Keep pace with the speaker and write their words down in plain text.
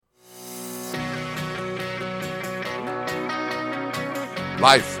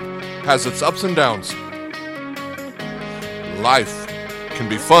Life has its ups and downs. Life can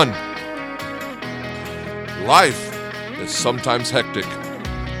be fun. Life is sometimes hectic.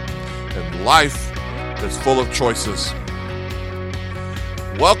 And life is full of choices.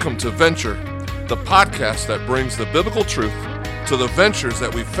 Welcome to Venture, the podcast that brings the biblical truth to the ventures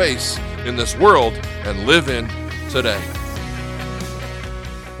that we face in this world and live in today.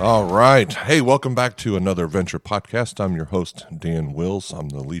 All right. Hey, welcome back to another Venture podcast. I'm your host, Dan Wills. I'm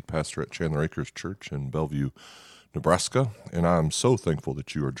the lead pastor at Chandler Acres Church in Bellevue, Nebraska, and I'm so thankful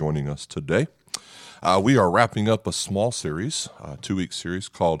that you are joining us today. We are wrapping up a small series, a 2-week series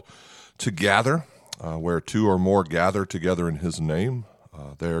called Together, where two or more gather together in His name.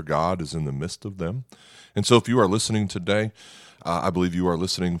 There God is in the midst of them. And so if you are listening today, I believe you are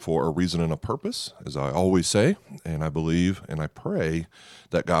listening for a reason and a purpose, as I always say, and I believe and I pray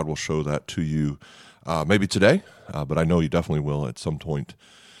that God will show that to you maybe today, but I know He definitely will at some point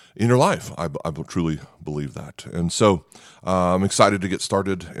in your life. I truly believe that. And so I'm excited to get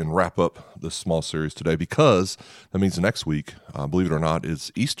started and wrap up this small series today because that means next week, believe it or not,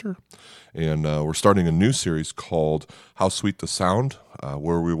 is Easter. And we're starting a new series called How Sweet the Sound,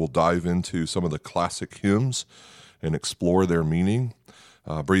 where we will dive into some of the classic hymns and explore their meaning,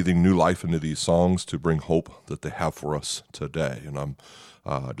 breathing new life into these songs to bring hope that they have for us today. And I'm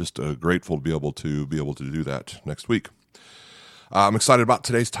just grateful to be able to do that next week. I'm excited about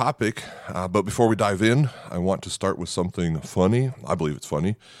today's topic, but before we dive in, I want to start with something funny. I believe it's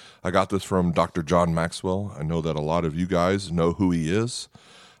funny. I got this from Dr. John Maxwell. I know that a lot of you guys know who he is.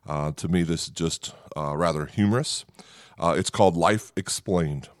 To me, this is just rather humorous. It's called Life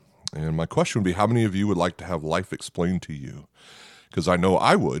Explained. And my question would be, how many of you would like to have life explained to you? Because I know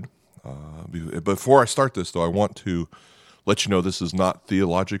I would. Before I start this, though, I want to let you know this is not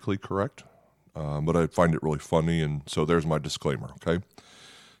theologically correct, but I find it really funny, and so there's my disclaimer, okay?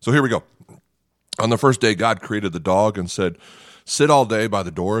 So here we go. On the first day, God created the dog and said, "Sit all day by the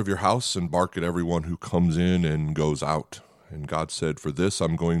door of your house and bark at everyone who comes in and goes out." And God said, "For this,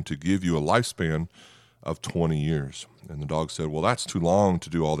 I'm going to give you a lifespan of 20 years. And the dog said, "Well, that's too long to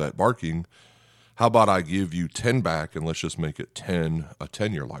do all that barking. How about I give you 10 back and let's just make it a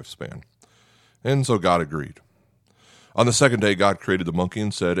 10-year lifespan?" And so God agreed. On the second day, God created the monkey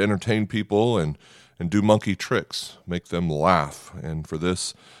and said, "Entertain people and do monkey tricks, make them laugh. And for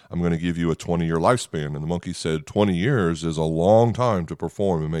this, I'm going to give you a 20-year lifespan." And the monkey said, 20 years is a long time to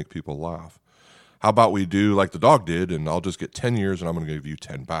perform and make people laugh. How about we do like the dog did, and I'll just get 10 years and I'm going to give you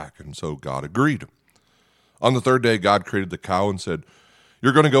 10 back. And so God agreed. On the third day, God created the cow and said,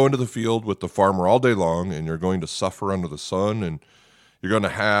 "You're going to go into the field with the farmer all day long, and you're going to suffer under the sun, and you're going to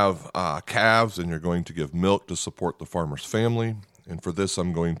have calves, and you're going to give milk to support the farmer's family. And for this,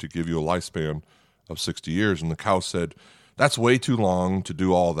 I'm going to give you a lifespan of 60 years. And the cow said, "That's way too long to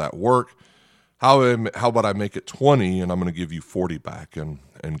do all that work. How about I make it 20, and I'm going to give you 40 back?" And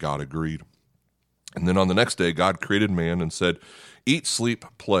God agreed. And then on the next day, God created man and said, "Eat, sleep,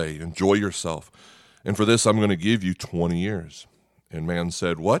 play, enjoy yourself. And for this, I'm going to give you 20 years. And man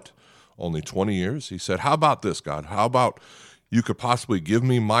said, "What? Only 20 years? He said, "How about this, God? How about you could possibly give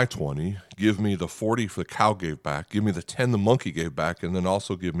me my 20, give me the 40 the cow gave back, give me the 10 the monkey gave back, and then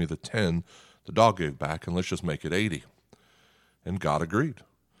also give me the 10 the dog gave back, and let's just make it 80. And God agreed.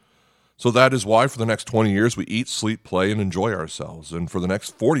 So that is why for the next 20 years we eat, sleep, play, and enjoy ourselves. And for the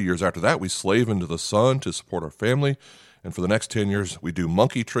next 40 years after that, we slave into the sun to support our family. And for the next 10 years, we do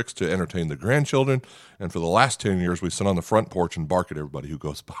monkey tricks to entertain the grandchildren. And for the last 10 years, we sit on the front porch and bark at everybody who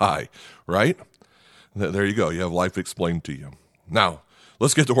goes by, right?" There you go. You have life explained to you. Now,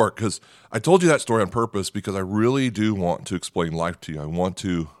 let's get to work, because I told you that story on purpose because I really do want to explain life to you. I want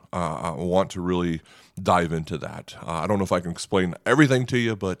to really dive into that. I don't know if I can explain everything to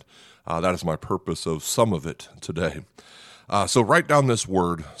you, but that is my purpose of some of it today. So write down this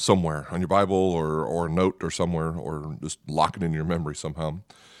word somewhere on your Bible or a note or somewhere, or just lock it in your memory somehow,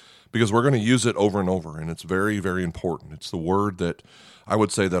 because we're going to use it over and over, and it's very, very important. It's the word that I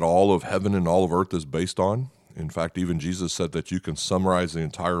would say that all of heaven and all of earth is based on. In fact, even Jesus said that you can summarize the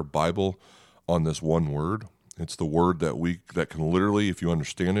entire Bible on this one word. It's the word that can literally, if you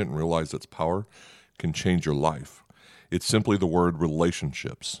understand it and realize its power, can change your life. It's simply the word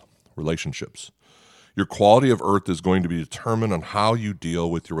relationships. Relationships. Your quality of earth is going to be determined on how you deal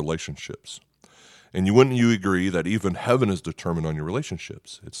with your relationships. And wouldn't you agree that even heaven is determined on your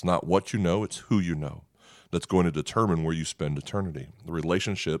relationships? It's not what you know, it's who you know that's going to determine where you spend eternity. The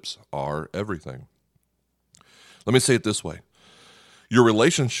relationships are everything. Let me say it this way. Your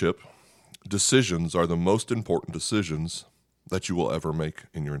relationship decisions are the most important decisions that you will ever make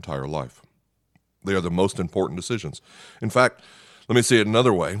in your entire life. They are the most important decisions. In fact, Let me say it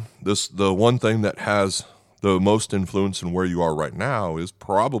another way. The one thing that has the most influence in where you are right now is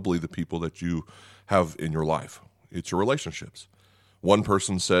probably the people that you have in your life. It's your relationships. One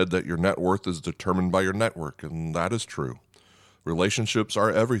person said that your net worth is determined by your network, and that is true. Relationships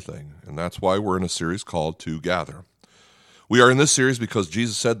are everything, and that's why we're in a series called To Gather. We are in this series because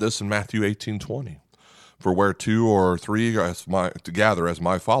Jesus said this in Matthew 18:20. For where two or three gather as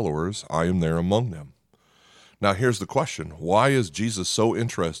my followers, I am there among them. Now here's the question. Why is Jesus so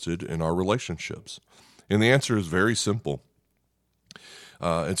interested in our relationships? And the answer is very simple.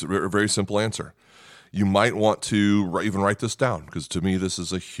 It's a very simple answer. You might want to even write this down, because to me this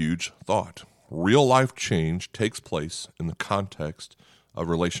is a huge thought. Real life change takes place in the context of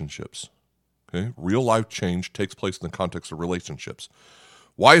relationships. Okay? Real life change takes place in the context of relationships.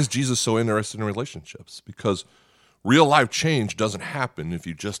 Why is Jesus so interested in relationships? Because real life change doesn't happen if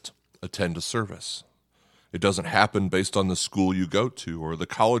you just attend a service. It doesn't happen based on the school you go to or the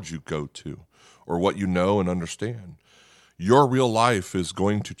college you go to or what you know and understand. Your real life is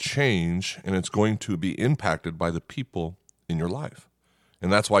going to change, and it's going to be impacted by the people in your life. And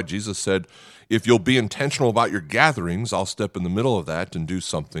that's why Jesus said, if you'll be intentional about your gatherings, I'll step in the middle of that and do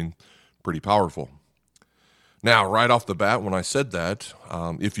something pretty powerful. Now, right off the bat, when I said that,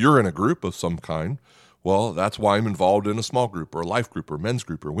 if you're in a group of some kind, well, that's why I'm involved in a small group or a life group or men's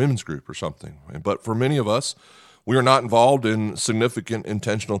group or women's group or something. But for many of us, we are not involved in significant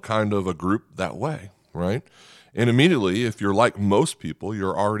intentional kind of a group that way, right? And immediately, if you're like most people,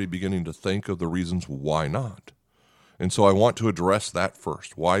 you're already beginning to think of the reasons why not. And so I want to address that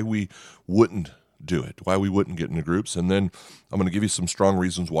first, why we wouldn't do it, why we wouldn't get into groups. And then I'm going to give you some strong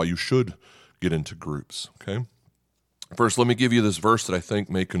reasons why you should get into groups, okay? First, let me give you this verse that I think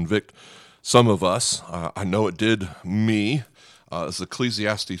may convict some of us. I know it did me. It's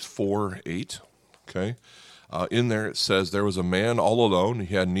Ecclesiastes 4:8, okay? In there it says, there was a man all alone.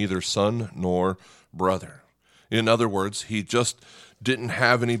 He had neither son nor brother. In other words, he just didn't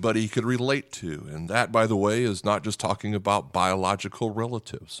have anybody he could relate to. And that, by the way, is not just talking about biological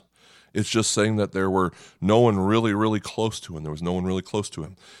relatives. It's just saying that there were no one really, really close to him. There was no one really close to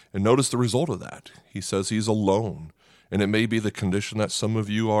him. And notice the result of that. He says he's alone. And it may be the condition that some of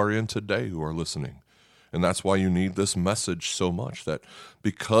you are in today who are listening. And that's why you need this message so much, that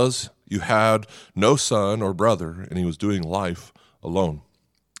because you had no son or brother and he was doing life alone.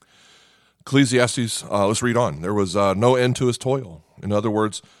 Ecclesiastes, let's read on. There was no end to his toil. In other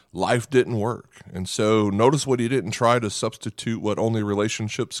words, life didn't work. And so notice what he didn't try to substitute what only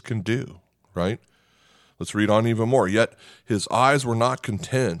relationships can do, right? Let's read on even more. Yet his eyes were not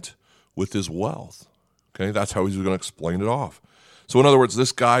content with his wealth. Okay, that's how he's going to explain it off. So in other words,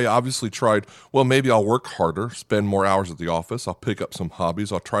 this guy obviously tried, well, maybe I'll work harder, spend more hours at the office, I'll pick up some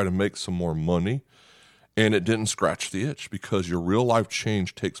hobbies, I'll try to make some more money. And it didn't scratch the itch, because your real life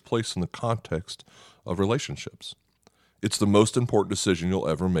change takes place in the context of relationships. It's the most important decision you'll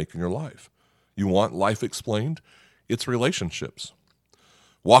ever make in your life. You want life explained? It's relationships.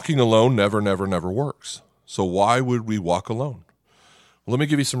 Walking alone never works. So why would we walk alone? Let me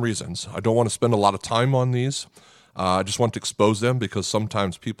give you some reasons. I don't want to spend a lot of time on these. I just want to expose them, because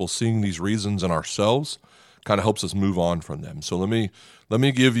sometimes people seeing these reasons in ourselves kind of helps us move on from them. So let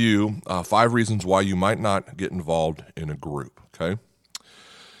me give you 5 reasons why you might not get involved in a group, okay?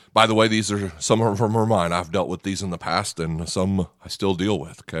 By the way, some of them are mine. I've dealt with these in the past, and some I still deal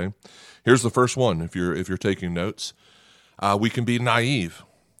with, okay? Here's the first one, if you're taking notes. We can be naive.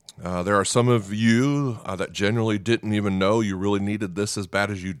 There are some of you that generally didn't even know you really needed this as bad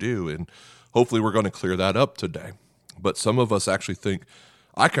as you do, and hopefully we're going to clear that up today. But some of us actually think,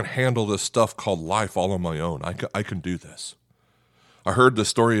 I can handle this stuff called life all on my own. I can do this. I heard the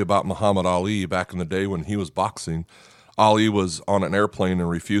story about Muhammad Ali back in the day when he was boxing. Ali was on an airplane and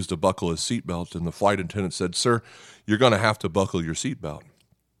refused to buckle his seatbelt, and the flight attendant said, "Sir, you're going to have to buckle your seatbelt."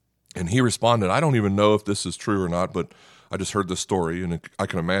 And he responded, "I don't even know if this is true or not, but I just heard this story," and I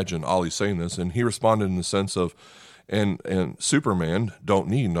can imagine Ali saying this. And he responded in the sense of, and Superman don't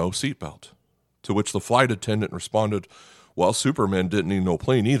need no seatbelt. To which the flight attendant responded, "Well, Superman didn't need no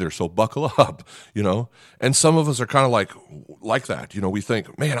plane either, so buckle up," you know. And some of us are kind of like that. You know, we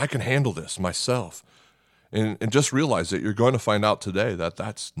think, man, I can handle this myself. And just realize that you're going to find out today that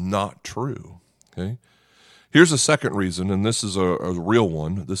that's not true, okay? Here's a second reason, and this is a real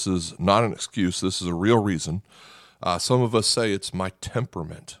one. This is not an excuse. This is a real reason. Some of us say it's my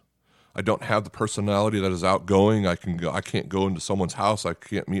temperament. I don't have the personality that is outgoing. I can't go into someone's house. I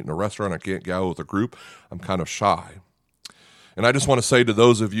can't meet in a restaurant. I can't gather with a group. I'm kind of shy. And I just want to say to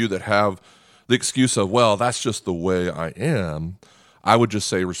those of you that have the excuse of, well, that's just the way I am, I would just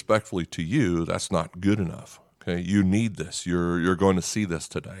say respectfully to you, that's not good enough. Okay, you need this. You're going to see this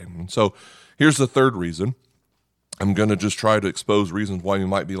today. And so here's the third reason. I'm going to just try to expose reasons why you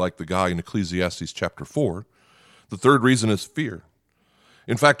might be like the guy in Ecclesiastes chapter 4. The third reason is fear.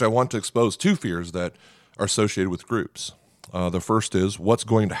 In fact, I want to expose two fears that are associated with groups. The first is, what's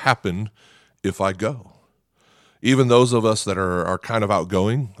going to happen if I go? Even those of us that are kind of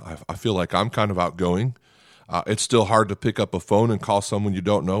outgoing, I feel like I'm kind of outgoing, it's still hard to pick up a phone and call someone you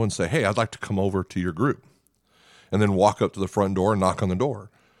don't know and say, hey, I'd like to come over to your group. And then walk up to the front door and knock on the door.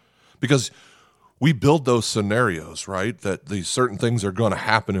 Because we build those scenarios, right? That these certain things are going to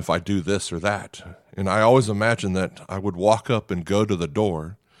happen if I do this or that. And I always imagine that I would walk up and go to the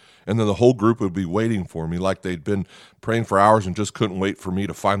door, and then the whole group would be waiting for me like they'd been praying for hours and just couldn't wait for me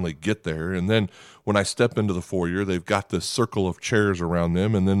to finally get there. And then when I step into the foyer, they've got this circle of chairs around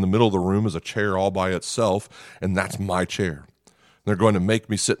them, and then the middle of the room is a chair all by itself, and that's my chair. They're going to make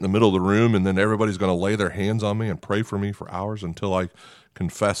me sit in the middle of the room, and then everybody's going to lay their hands on me and pray for me for hours until I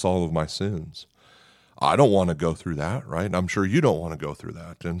confess all of my sins. I don't want to go through that, right? And I'm sure you don't want to go through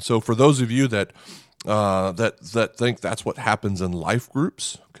that. And so for those of you that think that's what happens in life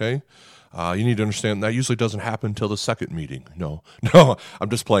groups, okay, you need to understand that usually doesn't happen until the second meeting. No, I'm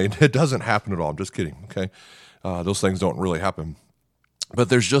just playing. It doesn't happen at all. I'm just kidding, okay? Those things don't really happen. But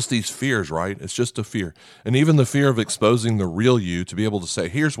there's just these fears, right? It's just a fear. And even the fear of exposing the real you to be able to say,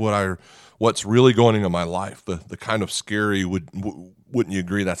 here's what's really going on in my life. The kind of scary, wouldn't you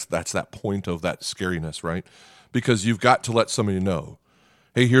agree that's that point of that scariness, right? Because you've got to let somebody know,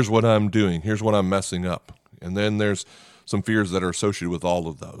 hey, here's what I'm doing. Here's what I'm messing up. And then there's some fears that are associated with all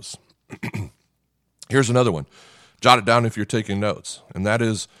of those. Here's another one. Jot it down if you're taking notes. And that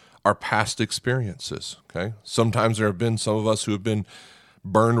is our past experiences, okay? Sometimes there have been some of us who have been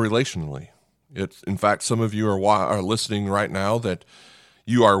burned relationally. In fact, some of you are listening right now that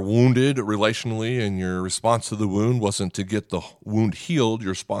you are wounded relationally, and your response to the wound wasn't to get the wound healed.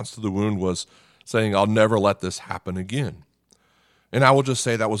 Your response to the wound was saying, I'll never let this happen again. And I will just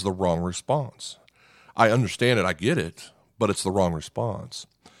say that was the wrong response. I understand it, I get it, but it's the wrong response.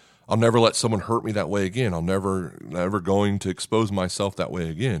 I'll never let someone hurt me that way again. I'm never going to expose myself that way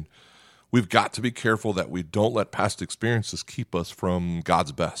again. We've got to be careful that we don't let past experiences keep us from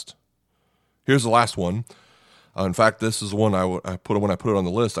God's best. Here's the last one. In fact, this is one I put it on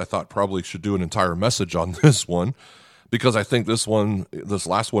the list. I thought probably should do an entire message on this one, because I think this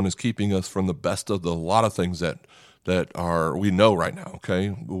last one is keeping us from the best of the lot of things that we know right now.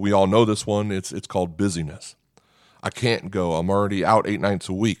 Okay, we all know this one. It's called busyness. I can't go. I'm already out 8 nights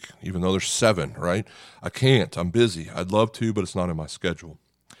a week, even though there's 7. Right? I can't. I'm busy. I'd love to, but it's not in my schedule.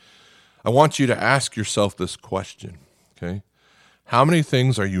 I want you to ask yourself this question. Okay, how many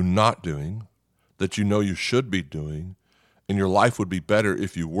things are you not doing that you know you should be doing, and your life would be better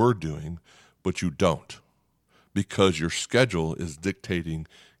if you were doing, but you don't, because your schedule is dictating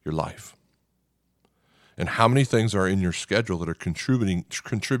your life? And how many things are in your schedule that are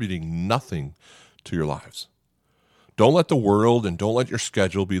contributing nothing to your lives? Don't let the world and don't let your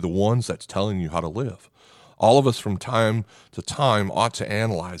schedule be the ones that's telling you how to live. All of us from time to time ought to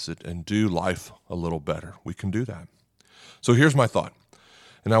analyze it and do life a little better. We can do that. So here's my thought.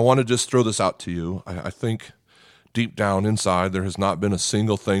 And I want to just throw this out to you. I think deep down inside, there has not been a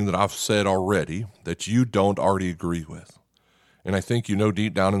single thing that I've said already that you don't already agree with. And I think you know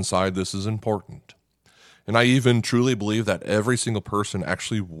deep down inside this is important. And I even truly believe that every single person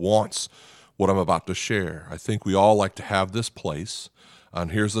actually wants what I'm about to share. I think we all like to have this place.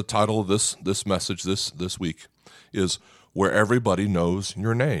 And here's the title of this message this week is Where Everybody Knows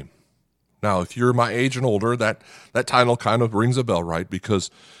Your Name. Now, if you're my age and older, that title kind of rings a bell, right?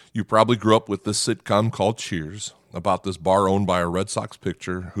 Because you probably grew up with this sitcom called Cheers, about this bar owned by a Red Sox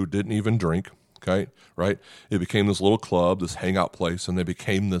pitcher who didn't even drink, okay, right? It became this little club, this hangout place, and they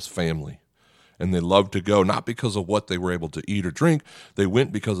became this family. And they loved to go, not because of what they were able to eat or drink. They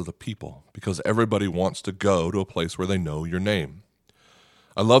went because of the people, because everybody wants to go to a place where they know your name.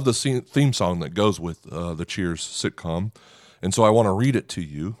 I love the theme song that goes with the Cheers sitcom. And so I want to read it to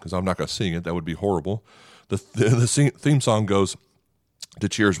you, because I'm not going to sing it. That would be horrible. The theme song goes to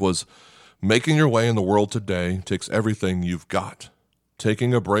Cheers was, making your way in the world today takes everything you've got.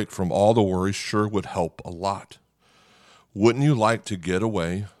 Taking a break from all the worries sure would help a lot. Wouldn't you like to get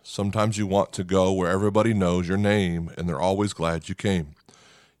away? Sometimes you want to go where everybody knows your name and they're always glad you came.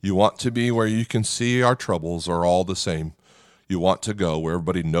 You want to be where you can see our troubles are all the same. You want to go where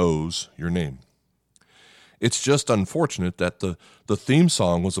everybody knows your name. It's just unfortunate that the theme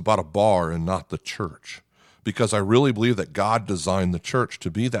song was about a bar and not the church, because I really believe that God designed the church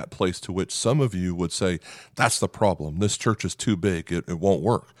to be that place to which some of you would say, that's the problem. This church is too big. It won't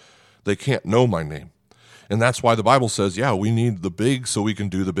work. They can't know my name. And that's why the Bible says, yeah, we need the big so we can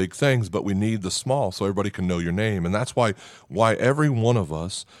do the big things, but we need the small so everybody can know your name. And that's why every one of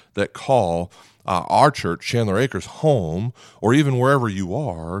us that call our church, Chandler Acres, home, or even wherever you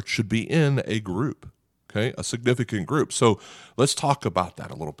are, should be in a group, okay, a significant group. So let's talk about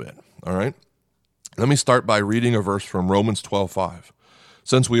that a little bit, all right? Let me start by reading a verse from Romans 12:5.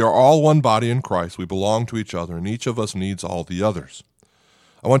 Since we are all one body in Christ, we belong to each other, and each of us needs all the others.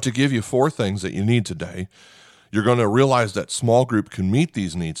 I want to give you 4 things that you need today. You're going to realize that small group can meet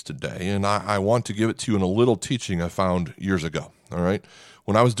these needs today, and I want to give it to you in a little teaching I found years ago, all right?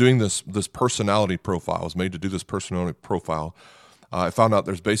 When I was doing this personality profile, I was made to do this personality profile, I found out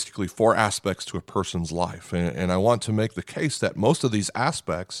there's basically 4 aspects to a person's life, and I want to make the case that most of these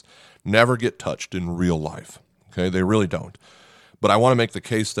aspects never get touched in real life, okay? They really don't. But I want to make the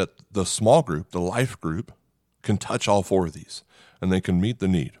case that the small group, the life group, can touch all 4 of these, and they can meet the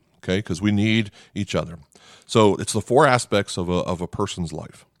need, okay? Because we need each other. So it's the 4 aspects of a person's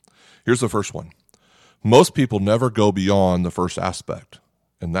life. Here's the first one. Most people never go beyond the first aspect,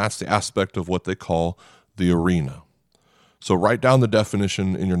 and that's the aspect of what they call the arena. So write down the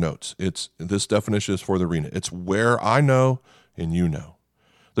definition in your notes. This definition is for the arena. It's where I know and you know.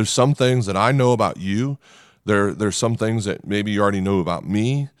 There's some things that I know about you. There's some things that maybe you already know about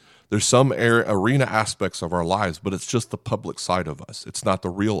me. There's some arena aspects of our lives, but it's just the public side of us. It's not the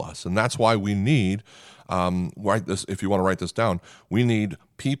real us. And that's why we need, write this, if you want to write this down, we need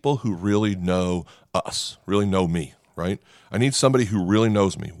people who really know us, really know me, right? I need somebody who really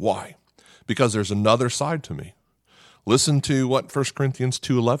knows me. Why? Because there's another side to me. Listen to what 1 Corinthians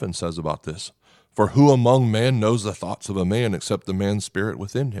 2:11 says about this. For who among men knows the thoughts of a man except the man's spirit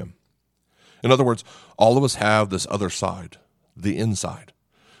within him? In other words, all of us have this other side, the inside.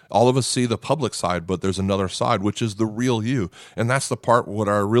 All of us see the public side, but there's another side, which is the real you. And that's the part what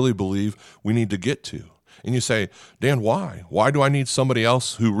I really believe we need to get to. And you say, Dan, why? Why do I need somebody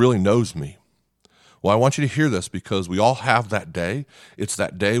else who really knows me? Well, I want you to hear this because we all have that day. It's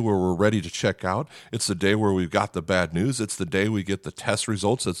that day where we're ready to check out. It's the day where we've got the bad news. It's the day we get the test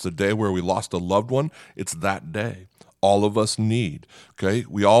results. It's the day where we lost a loved one. It's that day. All of us need, okay?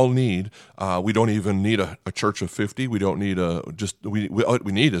 We all need, we don't even need a church of 50. We don't need what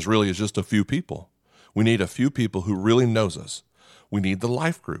we need is just a few people. We need a few people who really knows us. We need the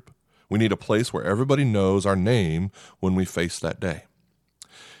life group. We need a place where everybody knows our name when we face that day.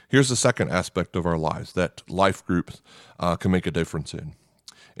 Here's the second aspect of our lives that life groups can make a difference in,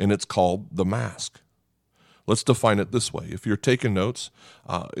 and it's called the mask. Let's define it this way. If you're taking notes,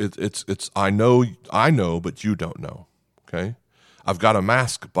 it's I know, but you don't know. Okay, I've got a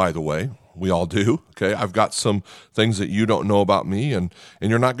mask, by the way. We all do. Okay, I've got some things that you don't know about me, and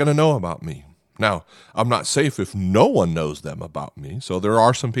you're not going to know about me. Now, I'm not safe if no one knows them about me. So there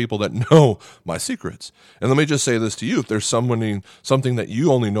are some people that know my secrets. And let me just say this to you. If there's something that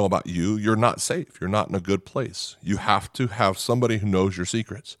you only know about you, you're not safe. You're not in a good place. You have to have somebody who knows your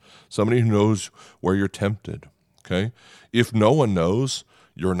secrets, somebody who knows where you're tempted. Okay? If no one knows,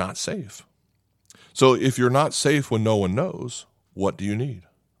 you're not safe. So if you're not safe when no one knows, what do you need?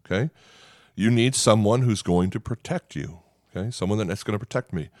 Okay? You need someone who's going to protect you. Okay? Someone that's going to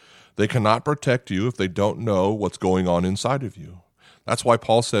protect me. They cannot protect you if they don't know what's going on inside of you. That's why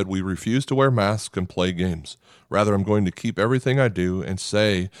Paul said, we refuse to wear masks and play games. Rather, I'm going to keep everything I do and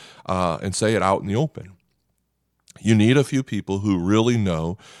say it out in the open. You need a few people who really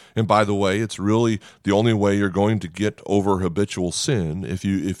know. And by the way, it's really the only way you're going to get over habitual sin. If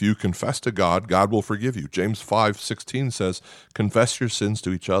you confess to God, God will forgive you. James 5:16 says, confess your sins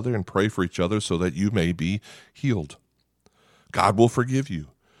to each other and pray for each other so that you may be healed. God will forgive you.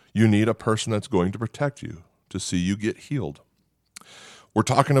 You need a person that's going to protect you to see you get healed. We're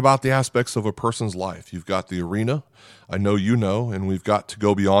talking about the aspects of a person's life. You've got the arena, I know you know, and we've got to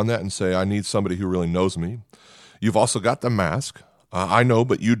go beyond that and say, I need somebody who really knows me. You've also got the mask, I know,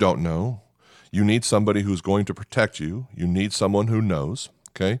 but you don't know. You need somebody who's going to protect you. You need someone who knows,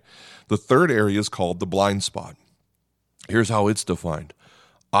 okay? The third area is called the blind spot. Here's how it's defined.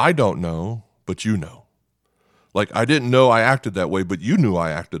 I don't know, but you know. Like, I didn't know I acted that way, but you knew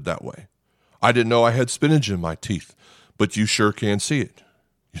I acted that way. I didn't know I had spinach in my teeth, but you sure can see it.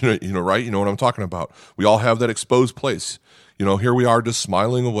 You know, right? You know what I'm talking about. We all have that exposed place. You know, here we are just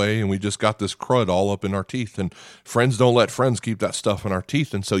smiling away, and we just got this crud all up in our teeth. And friends don't let friends keep that stuff in our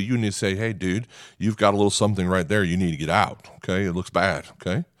teeth. And so you need to say, hey, dude, you've got a little something right there. You need to get out, okay? It looks bad,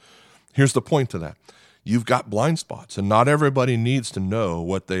 okay? Here's the point to that. You've got blind spots, and not everybody needs to know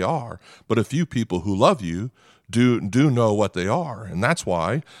what they are. But a few people who love you do know what they are, and that's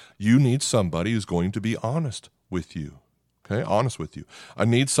why you need somebody who's going to be honest with you, Okay, honest with you. I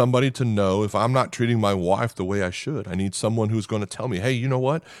need somebody to know if I'm not treating my wife the way I should. I need someone who's going to tell me, hey, you know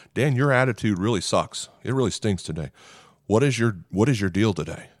what, Dan, your attitude really sucks. It really stinks today. What is your deal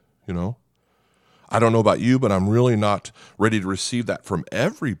today? You know, I don't know about you, but I'm really not ready to receive that from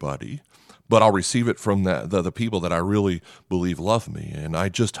everybody. But I'll receive it from the people that I really believe love me. And I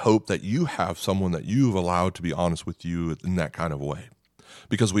just hope that you have someone that you've allowed to be honest with you in that kind of way,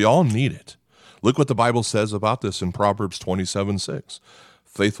 because we all need it. Look what the Bible says about this in Proverbs 27:6.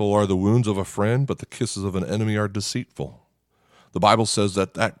 Faithful are the wounds of a friend, but the kisses of an enemy are deceitful. The Bible says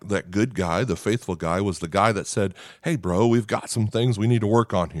that good guy, the faithful guy, was the guy that said, hey, bro, we've got some things we need to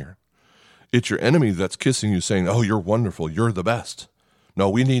work on here. It's your enemy that's kissing you saying, oh, you're wonderful, you're the best. No,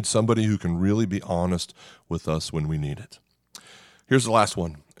 we need somebody who can really be honest with us when we need it. Here's the last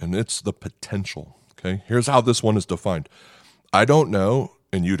one, and it's the potential. Okay, here's how this one is defined. I don't know,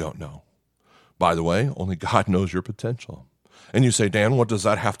 and you don't know. By the way, only God knows your potential. And you say, Dan, what does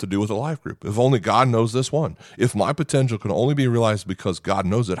that have to do with a life group? If only God knows this one. If my potential can only be realized because God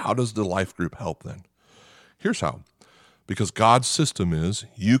knows it, how does the life group help then? Here's how. Because God's system is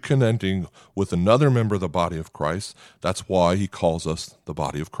you connecting with another member of the body of Christ. That's why he calls us the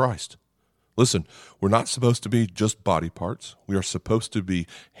body of Christ. Listen, we're not supposed to be just body parts. We are supposed to be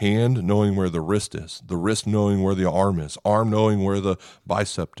hand knowing where the wrist is, the wrist knowing where the arm is, arm knowing where the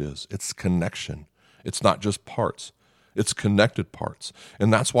bicep is. It's connection. It's not just parts. It's connected parts.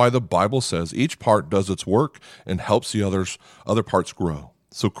 And that's why the Bible says each part does its work and helps the other parts grow.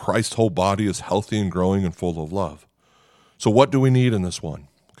 So Christ's whole body is healthy and growing and full of love. So what do we need in this one?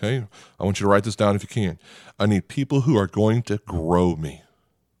 Okay, I want you to write this down if you can. I need people who are going to grow me.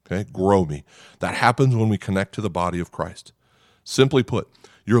 Okay, grow me. That happens when we connect to the body of Christ. Simply put,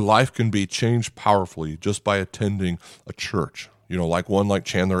 your life can be changed powerfully just by attending a church, like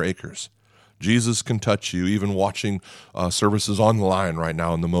Chandler Acres. Jesus can touch you, even watching services online right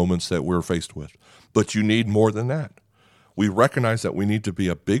now in the moments that we're faced with. But you need more than that. We recognize that we need to be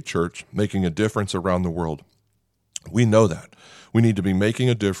a big church making a difference around the world. We know that. We need to be making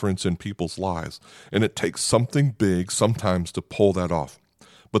a difference in people's lives, and it takes something big sometimes to pull that off.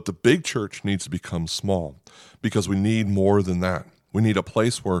 But the big church needs to become small because we need more than that. We need a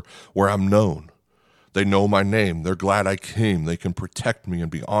place where I'm known. They know my name. They're glad I came. They can protect me and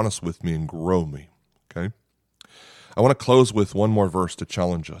be honest with me and grow me. Okay? I want to close with one more verse to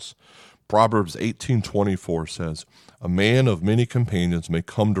challenge us. Proverbs 18:24 says, a man of many companions may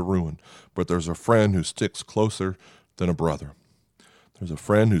come to ruin, but there's a friend who sticks closer than a brother. There's a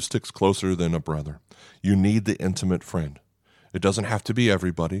friend who sticks closer than a brother. You need the intimate friend. It doesn't have to be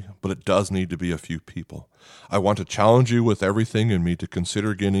everybody, but it does need to be a few people. I want to challenge you with everything in me to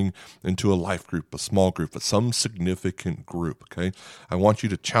consider getting into a life group, a small group, some significant group, okay? I want you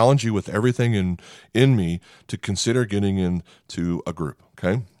to challenge you with everything in me to consider getting into a group,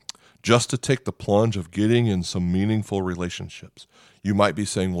 okay? Just to take the plunge of getting in some meaningful relationships. You might be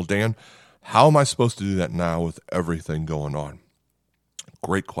saying, well, Dan, how am I supposed to do that now with everything going on?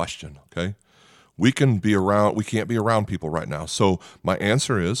 Great question, okay? We can't be around people right now. So my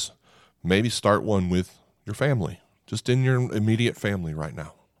answer is maybe start one with your family, just in your immediate family right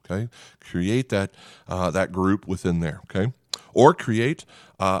now, okay? Create that group within there, okay? Or create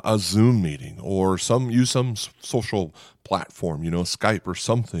a Zoom meeting or use some social platform, Skype or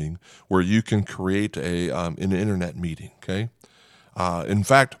something where you can create an internet meeting, okay? In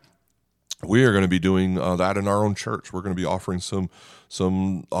fact, we are going to be doing that in our own church. We're going to be offering some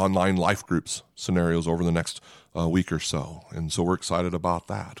online life groups scenarios over the next week or so. And so we're excited about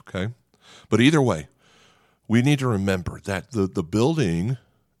that, okay? But either way, we need to remember that the building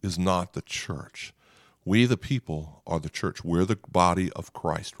is not the church. We, the people, are the church. We're the body of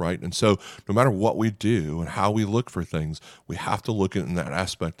Christ, right? And so no matter what we do and how we look for things, we have to look at it in that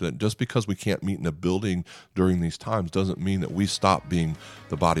aspect that just because we can't meet in a building during these times doesn't mean that we stop being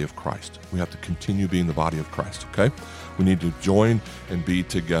the body of Christ. We have to continue being the body of Christ, okay? We need to join and be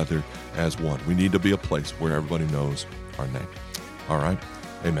together as one. We need to be a place where everybody knows our name. All right?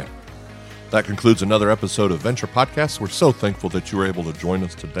 Amen. That concludes another episode of Venture Podcast. We're so thankful that you were able to join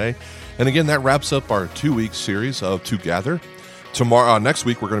us today. And again, that wraps up our 2-week series of Together. Next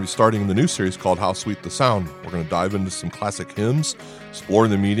week, we're going to be starting the new series called How Sweet the Sound. We're going to dive into some classic hymns, explore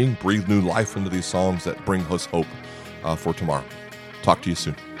the meaning, breathe new life into these songs that bring us hope for tomorrow. Talk to you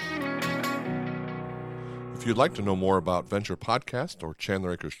soon. If you'd like to know more about Venture Podcast or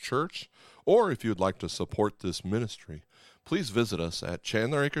Chandler Acres Church, or if you'd like to support this ministry, please visit us at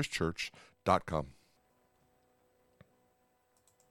chandleracreschurch.com.